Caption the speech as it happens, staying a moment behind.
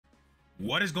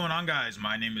What is going on, guys?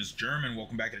 My name is Jerm and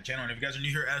welcome back to the channel. And if you guys are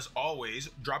new here, as always,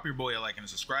 drop your boy a like and a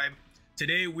subscribe.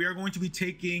 Today we are going to be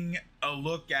taking a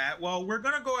look at, well, we're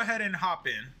gonna go ahead and hop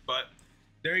in, but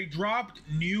they dropped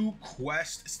new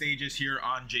quest stages here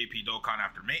on JermDokkan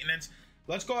after maintenance.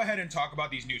 Let's go ahead and talk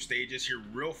about these new stages here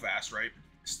real fast, right?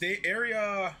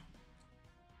 Area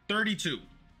 32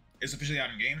 is officially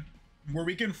out in game, where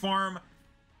we can farm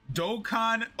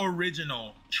Dokkan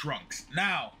original Trunks.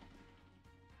 Now,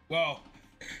 well,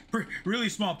 really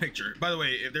small picture. By the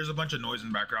way, if there's a bunch of noise in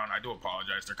the background, I do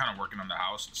apologize. They're kind of working on the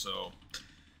house, so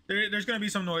there's going to be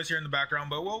some noise here in the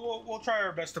background, but we'll try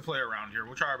our best to play around here.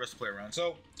 We'll try our best to play around.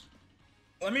 So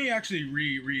let me actually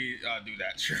do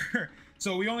that. Sure.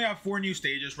 So we only have 4 new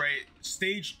stages, right?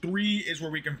 Stage 3 is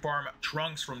where we can farm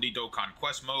Trunks from the Dokkan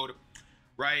quest mode,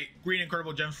 right? Green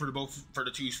incredible gems for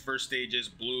the 2 first stages,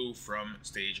 blue from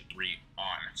stage 3 on.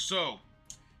 So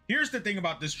here's the thing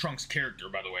about this Trunks character,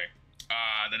 by the way.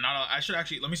 I should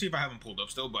actually, let me see if I have him pulled up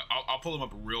still, but I'll pull him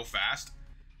up real fast.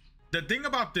 The thing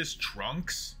about this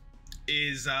Trunks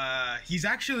is he's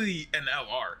actually an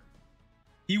LR.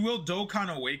 He will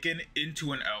Dokkan awaken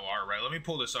into an LR, right? Let me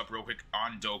pull this up real quick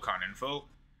on Dokkan info.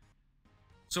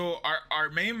 So our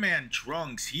main man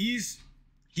Trunks, he's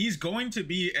going to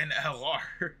be an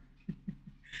LR.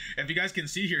 If you guys can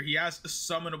see here, he has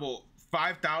summonable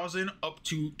 5,000 up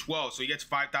to 12, so he gets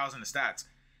 5,000 stats.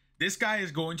 This guy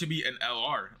is going to be an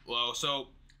LR. Well, so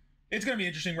it's going to be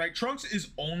interesting, right? Trunks is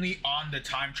only on the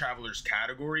time travelers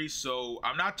category, so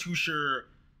I'm not too sure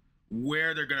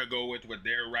where they're going to go with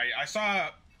there, right? I saw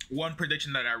one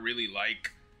prediction that I really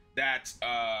like, that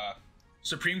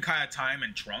Supreme Kaya Time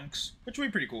and Trunks, which would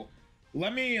be pretty cool.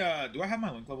 Let me, do I have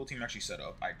my link level team actually set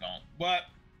up? I don't, but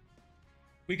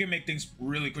we can make things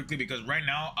really quickly because right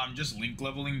now I'm just link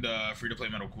leveling the free-to-play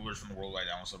metal coolers from the Worldwide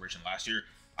Download Celebration last year.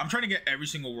 I'm trying to get every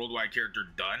single worldwide character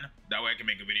done. That way I can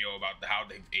make a video about how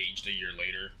they've aged a year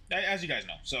later, as you guys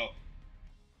know. So,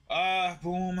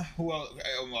 boom. Who else?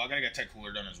 Well, I gotta get tech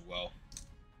cooler done as well.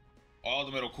 All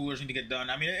the metal coolers need to get done.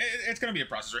 I mean, it's gonna be a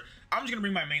process, right? I'm just gonna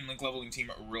bring my main link leveling team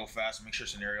real fast. Make sure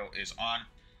scenario is on.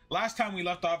 Last time we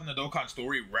left off in the Dokkan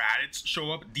story, Raditz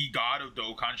show up. The god of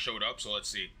Dokkan showed up. So let's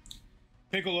see.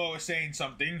 Piccolo is saying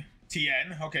something.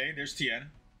 Tien. Okay, there's Tien.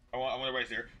 I wonder why he's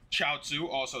there. Chaozu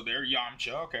also there.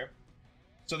 Yamcha. Okay.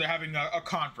 So they're having a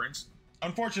conference.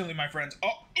 Unfortunately, my friends.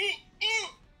 Oh,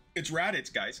 it's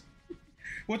Raditz, guys.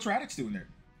 What's Raditz doing there?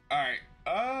 All right.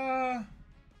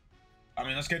 I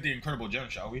mean, let's get the incredible gem,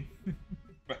 shall we?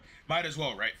 But might as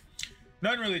well, right?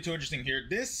 Nothing really too interesting here.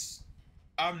 This,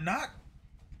 I'm not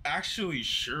actually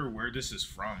sure where this is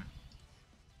from.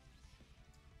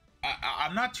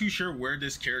 I'm not too sure where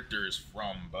this character is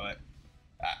from, but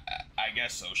I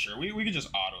guess so. Sure, we could just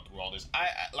auto through all this.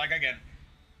 Like, again,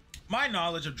 my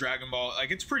knowledge of Dragon Ball,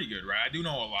 like, it's pretty good, right? I do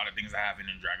know a lot of things that happen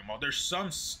in Dragon Ball. There's some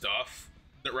stuff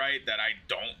that I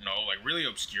don't know, like really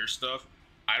obscure stuff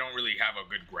I don't really have a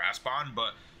good grasp on,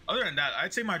 but other than that,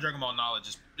 I'd say my Dragon Ball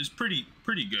knowledge is pretty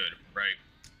good, right?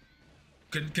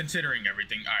 Considering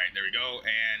everything. All right, there we go,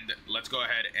 and let's go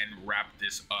ahead and wrap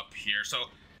this up here. So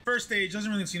first stage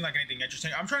doesn't really seem like anything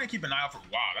interesting. I'm trying to keep an eye out for,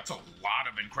 wow, that's a lot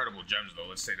of incredible gems though,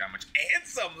 let's say that much, and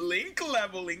some link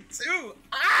leveling too.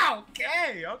 Ah,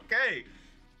 okay.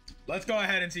 Let's go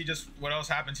ahead and see just what else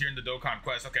happens here in the Dokkan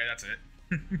quest. Okay, that's it.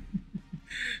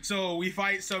 So we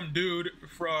fight some dude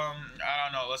from, I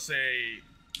don't know, let's say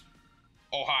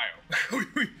Ohio.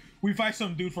 we fight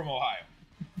some dude from Ohio.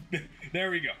 There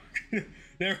we go.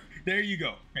 There you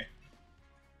go.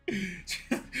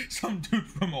 Some dude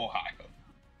from Ohio.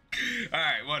 All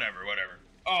right, whatever.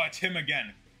 Oh, it's him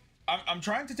again. I'm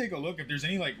trying to take a look if there's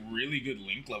any like really good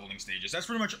link leveling stages. That's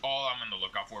pretty much all I'm on the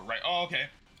lookout for, right? Oh, okay.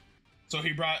 So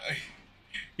he brought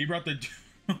the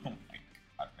oh my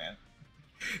god, man.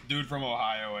 Dude from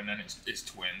Ohio and then his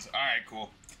twins. All right, cool.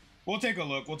 We'll take a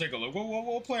look.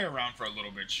 We'll play around for a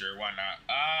little bit. Sure, why not?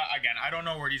 Again, I don't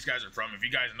know where these guys are from. If you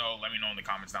guys know, let me know in the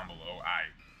comments down below.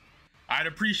 I'd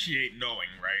appreciate knowing,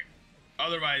 right?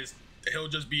 Otherwise, he'll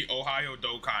just be Ohio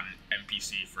Dokkan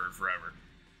NPC for forever.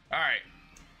 All right.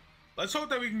 Let's hope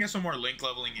that we can get some more link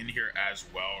leveling in here as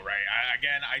well, right?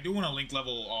 I do want to link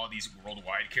level all these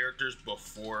worldwide characters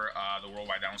before the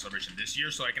Worldwide Download Celebration this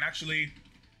year, so I can actually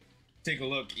take a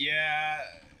look. Yeah,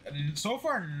 so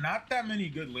far not that many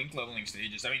good link leveling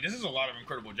stages. I mean, this is a lot of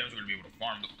incredible gems we're gonna be able to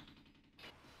farm.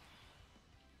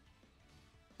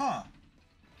 Huh.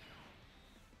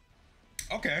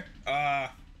 Okay.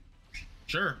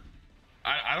 Sure.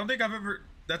 I don't think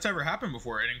that's ever happened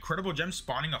before. An incredible gem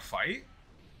spawning a fight.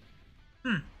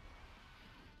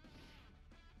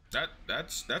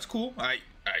 That's cool.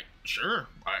 Sure,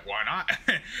 why not?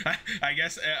 I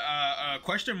guess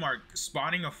question mark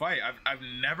spawning a fight. I've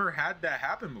never had that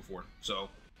happen before, so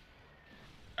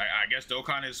I guess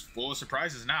Dokkan is full of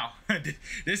surprises now.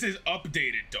 This is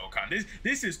updated Dokkan.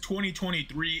 This is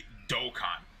 2023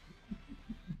 Dokkan.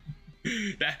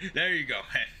 There you go,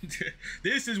 man.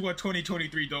 This is what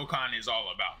 2023 Dokkan is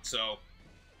all about. So,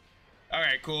 all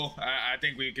right, cool. I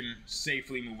think we can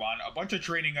safely move on. A bunch of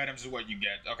training items is what you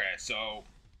get. Okay, so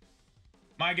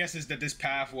my guess is that this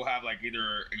path will have like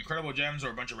either incredible gems or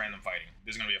a bunch of random fighting.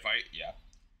 This is gonna be a fight, yeah.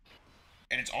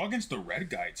 And it's all against the red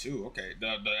guy too. Okay,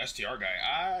 the STR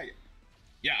guy.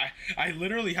 I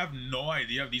literally have no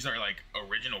idea if these are like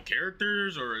original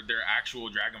characters or they're actual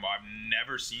Dragon Ball. I've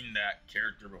never seen that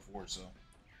character before, so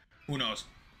who knows?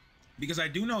 Because I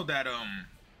do know that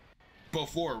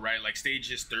before, right, like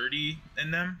stages 30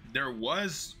 in them, there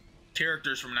was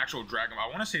characters from an actual Dragon Ball. I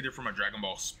want to say they're from a Dragon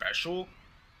Ball special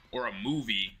or a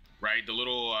movie, right? The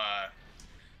little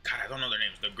God, I don't know their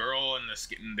names. The girl and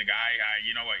the guy.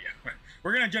 You know what? Yeah,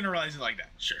 we're gonna generalize it like that.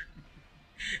 Sure.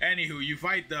 Anywho, you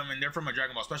fight them and they're from a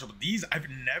Dragon Ball special, but these, I've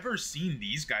never seen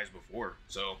these guys before,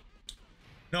 so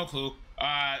no clue.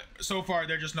 So far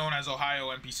they're just known as Ohio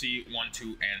NPC 1, 2,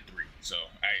 and 3. So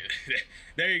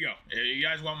there you go. If you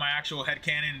guys want my actual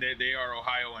headcanon, they are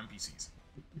Ohio NPCs.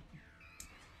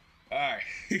 Alright.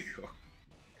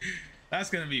 That's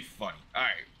gonna be funny.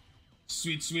 Alright.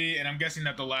 Sweet, and I'm guessing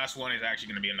that the last one is actually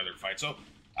gonna be another fight. So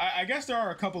I guess there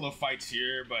are a couple of fights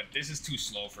here, but this is too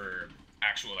slow for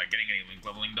actual like getting any link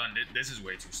leveling done. This is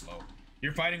way too slow.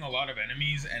 You're fighting a lot of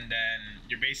enemies and then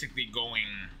you're basically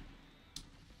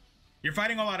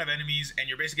fighting a lot of enemies and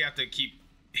you basically have to keep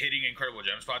hitting incredible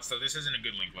gem spots. So this isn't a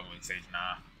good link leveling stage.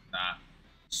 Nah.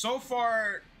 So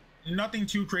far, nothing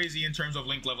too crazy in terms of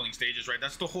link leveling stages, right?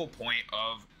 That's the whole point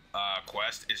of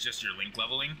quest. It's just your link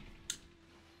leveling.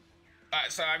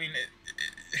 So I mean,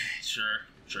 sure.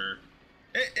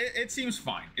 It seems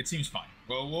fine. It seems fine.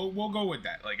 Well, we'll go with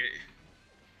that. Like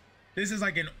this is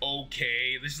like an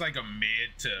okay. This is like a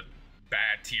mid to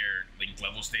bad tier link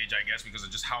level stage, I guess, because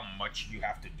of just how much you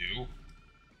have to do.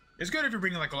 It's good if you're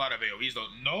bringing like a lot of AoEs though.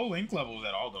 No link levels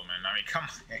at all though, man. I mean, come on.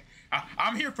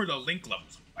 I'm here for the link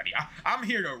levels, buddy. I'm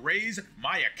here to raise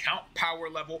my account power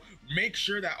level, make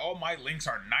sure that all my links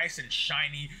are nice and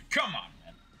shiny. Come on,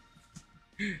 man.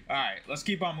 All right, let's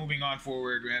keep on moving on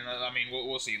forward, man. I mean,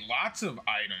 we'll see. Lots of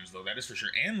items though, that is for sure.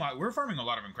 And we're farming a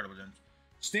lot of incredible gems.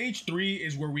 Stage 3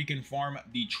 is where we can farm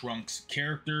the Trunks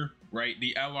character, right?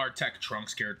 The LR Tech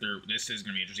Trunks character. This is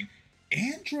gonna be interesting.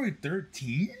 Android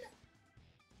 13?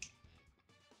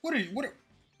 What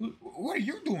are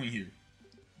you doing here?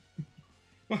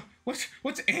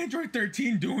 What's Android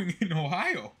 13 doing in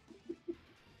Ohio?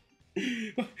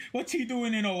 What's he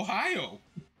doing in Ohio?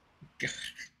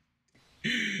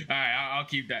 Alright, I'll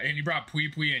keep that. And he brought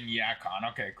Pui Pui and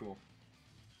Yakon. Okay, cool.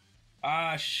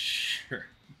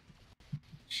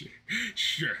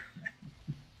 Sure.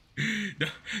 The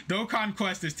Dokkan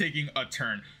quest is taking a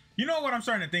turn. You know what I'm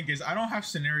starting to think is I don't have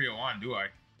scenario on, do I?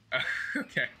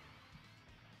 Okay.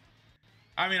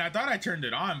 I mean, I thought I turned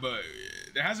it on, but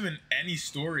there hasn't been any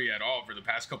story at all for the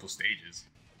past couple stages.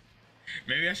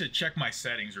 Maybe I should check my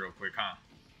settings real quick, huh?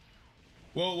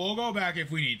 Well, we'll go back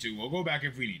if we need to.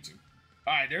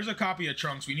 Alright, there's a copy of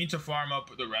Trunks. We need to farm up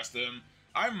the rest of them.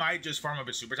 I might just farm up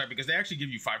a super type because they actually give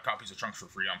you 5 copies of Trunks for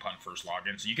free upon first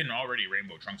login. So you can already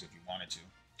rainbow Trunks if you wanted to.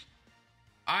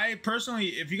 I personally,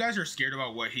 if you guys are scared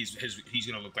about what he's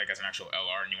going to look like as an actual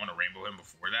LR and you want to rainbow him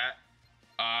before that,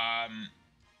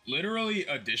 literally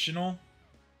additional.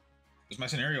 Is my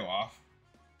scenario off?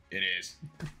 It is.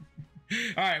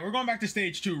 Alright, we're going back to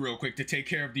stage 2 real quick to take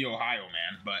care of the Ohio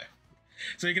man. But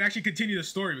so you can actually continue the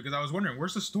story because I was wondering,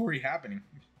 where's the story happening?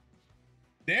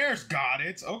 There's got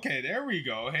it. Okay, there we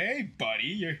go. Hey,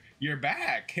 buddy, you're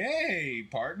back. Hey,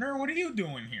 partner, what are you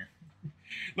doing here?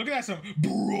 Look at that, some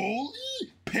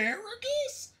Broly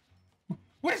Paragus.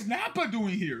 What is Nappa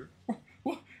doing here?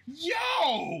 What?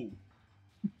 Yo!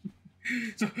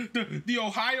 So the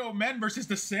Ohio men versus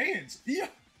the Saiyans. Yeah.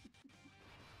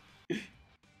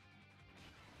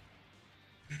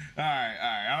 All right.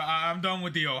 I'm done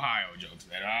with the Ohio jokes,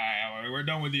 man. All right, we're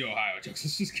done with the Ohio jokes.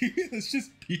 Let's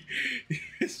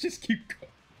just keep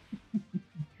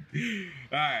going.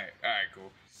 All right,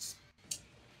 cool.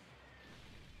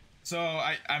 So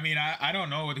I mean I don't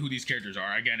know who these characters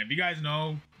are. Again, if you guys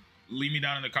know, leave me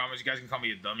down in the comments. You guys can call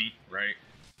me a dummy, right?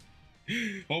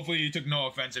 Hopefully you took no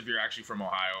offense if you're actually from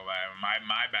Ohio. My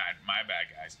bad,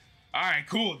 guys. All right,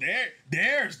 cool.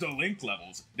 There's the link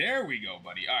levels. There we go,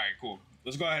 buddy. All right, cool.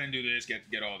 Let's go ahead and do this.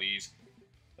 Get all these.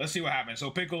 Let's see what happens.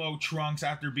 So Piccolo, Trunks,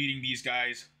 after beating these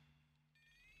guys.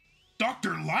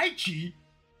 Dr. Lychee?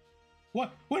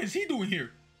 What is he doing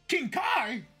here? King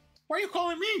Kai? Why are you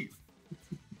calling me?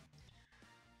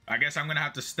 I guess I'm gonna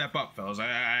have to step up, fellas.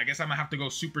 I guess I'm gonna have to go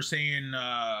Super Saiyan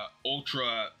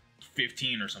Ultra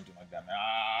 15 or something like that, man.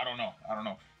 I don't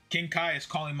know. King Kai is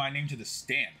calling my name to the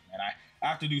stand, and I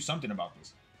have to do something about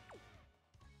this.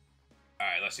 All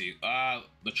right, let's see.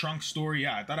 The Trunks story.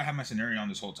 Yeah, I thought I had my scenario on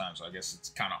this whole time, so I guess it's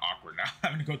kind of awkward now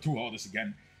having to go through all this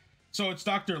again. So it's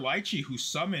Dr. Lychee who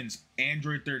summons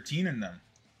Android 13 in them.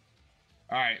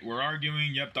 All right, we're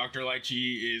arguing. Yep, Dr.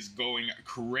 Lychee is going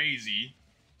crazy.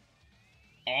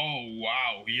 Oh,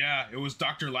 wow. Yeah, it was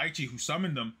Dr. Lychee who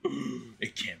summoned them.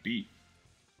 It can't be.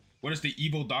 What does the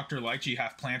evil Dr. Lychee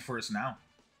have planned for us now?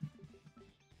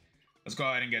 Let's go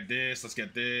ahead and get this. Let's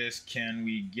get this. Can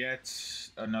we get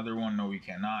another one? No, we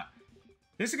cannot.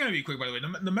 This is going to be quick, by the way.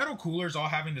 The metal coolers all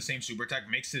having the same super attack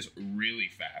makes this really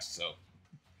fast, so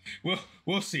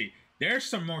we'll see. There's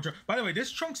some more. By the way,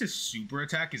 this Trunks' super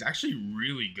attack is actually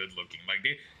really good looking. Like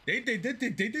they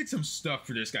did some stuff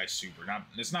for this guy's super.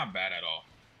 It's not bad at all.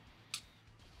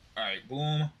 All right,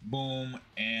 boom, boom,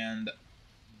 and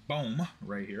boom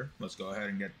right here. Let's go ahead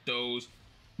and get those.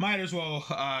 Might as well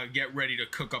get ready to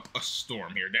cook up a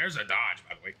storm here. There's a dodge,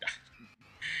 by the way.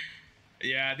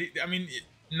 Yeah, I mean,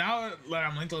 now that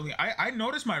I'm linked, I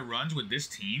noticed my runs with this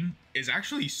team is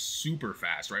actually super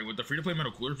fast, right? With the free-to-play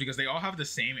metal coolers, because they all have the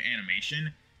same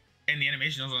animation, and the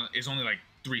animation is only like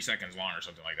 3 seconds long or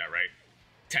something like that, right?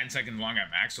 10 seconds long at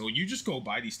max, so you just go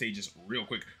by these stages real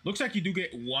quick. Looks like you do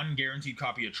get 1 guaranteed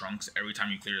copy of Trunks every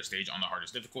time you clear a stage on the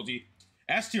hardest difficulty.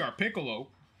 STR Piccolo.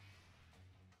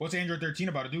 What's Android 13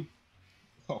 about to do?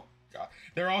 Oh, God.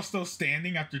 They're all still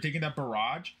standing after taking that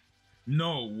barrage?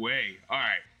 No way. All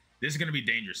right. This is going to be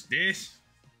dangerous.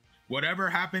 Whatever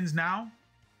happens now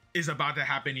is about to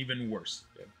happen even worse.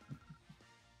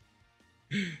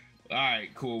 All right,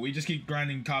 cool. We just keep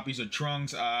grinding copies of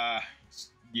Trunks.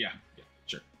 Yeah,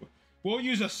 sure. We'll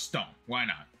use a stone. Why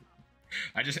not?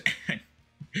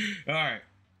 All right.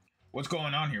 What's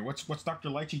going on here? What's Dr.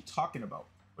 Lychee talking about?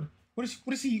 What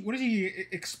is he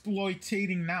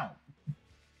exploiting now?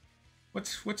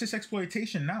 What's his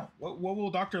exploitation now? What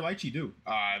will Dr. Lychee do?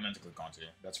 I meant to click onto it.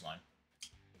 That's fine.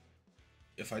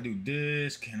 If I do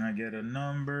this, can I get a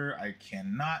number? I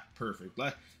cannot. Perfect.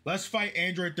 Let's fight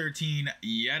Android 13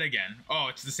 yet again. Oh,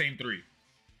 it's the same 3.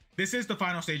 This is the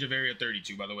final stage of Area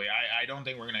 32, by the way. I don't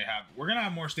think we're gonna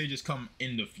have more stages come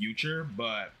in the future,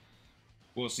 but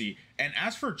we'll see. And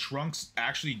as for Trunks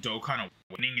actually Dokkan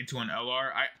winning into an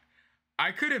LR,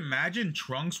 I could imagine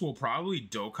Trunks will probably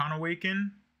Dokkan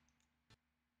Awaken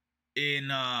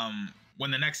in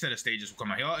when the next set of stages will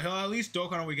come out. He'll at least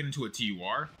Dokkan Awaken into a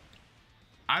TUR.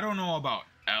 I don't know about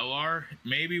LR.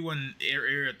 Maybe when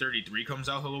Area 33 comes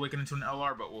out, he'll awaken into an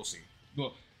LR, but we'll see.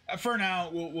 Well, for now,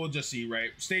 we'll just see,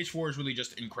 right? Stage 4 is really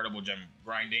just incredible gem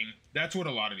grinding. That's what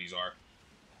a lot of these are.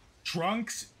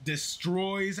 Trunks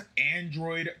destroys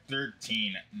Android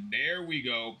 13. There we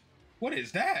go. What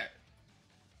is that?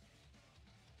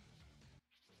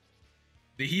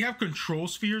 Did he have control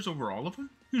spheres over all of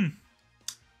them?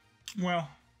 Well,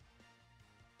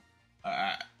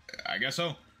 I guess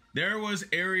so. There was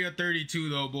Area 32,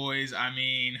 though, boys. I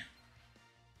mean,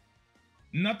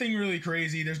 nothing really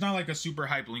crazy. There's not like a super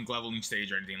hype link leveling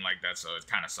stage or anything like that, so it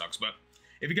kind of sucks. But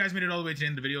if you guys made it all the way to the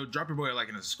end of the video, drop your boy a like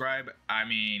and a subscribe. I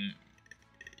mean,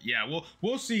 yeah,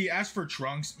 we'll see. As for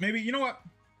Trunks, maybe, you know what?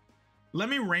 Let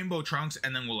me rainbow Trunks,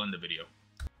 and then we'll end the video.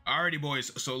 Alrighty,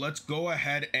 boys. So let's go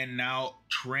ahead and now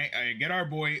get our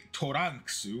boy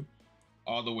TRUNKS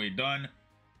all the way done.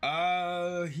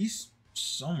 He's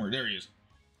somewhere. There he is.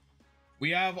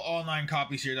 We have all 9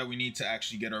 copies here that we need to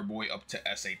actually get our boy up to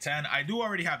SA10. I do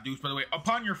already have Dukes, by the way.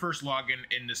 Upon your first login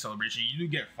in this celebration, you do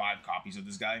get 5 copies of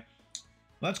this guy.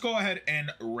 Let's go ahead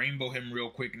and rainbow him real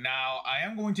quick. Now, I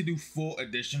am going to do full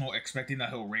additional, expecting that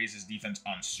he'll raise his defense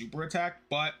on super attack.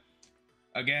 But,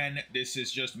 again, this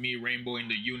is just me rainbowing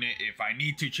the unit. If I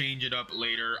need to change it up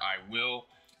later, I will.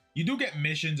 You do get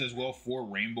missions as well for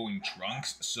rainbowing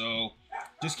Trunks, so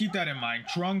just keep that in mind.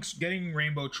 Trunks, getting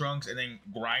rainbow Trunks, and then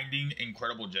grinding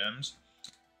incredible gems.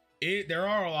 There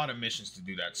are a lot of missions to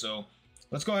do that, so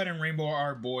let's go ahead and rainbow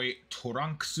our boy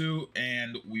TRUNKS,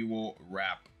 and we will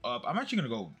wrap up. I'm actually gonna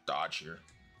go dodge here,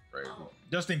 right?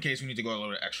 Just in case we need to go a little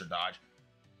bit extra dodge.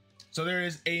 So there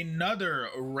is another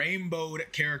rainbowed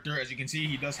character. As you can see,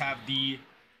 he does have the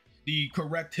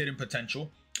correct hidden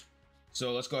potential.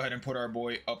 So let's go ahead and put our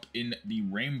boy up in the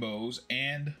rainbows,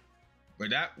 and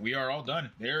with that, we are all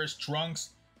done. There's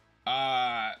Trunks,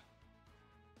 done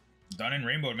in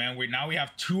rainbow, man. Now we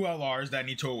have 2 LRs that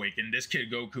need to awaken. This Kid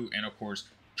Goku, and of course,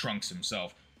 Trunks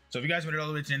himself. So if you guys made it all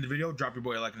the way to the end of the video, drop your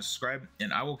boy a like and subscribe,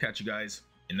 and I will catch you guys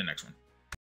in the next one.